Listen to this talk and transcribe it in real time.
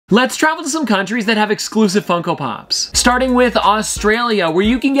Let's travel to some countries that have exclusive Funko Pops. Starting with Australia, where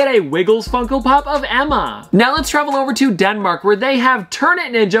you can get a Wiggles Funko Pop of Emma. Now let's travel over to Denmark, where they have Turn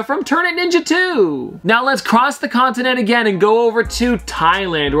It Ninja from Turn It Ninja 2. Now let's cross the continent again and go over to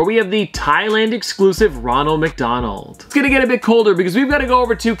Thailand, where we have the Thailand exclusive Ronald McDonald. It's gonna get a bit colder because we've got to go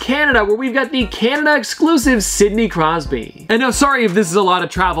over to Canada, where we've got the Canada exclusive Sidney Crosby. And now, sorry if this is a lot of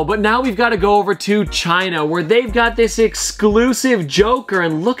travel, but now we've got to go over to China, where they've got this exclusive Joker,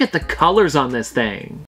 and look at the colors on this thing.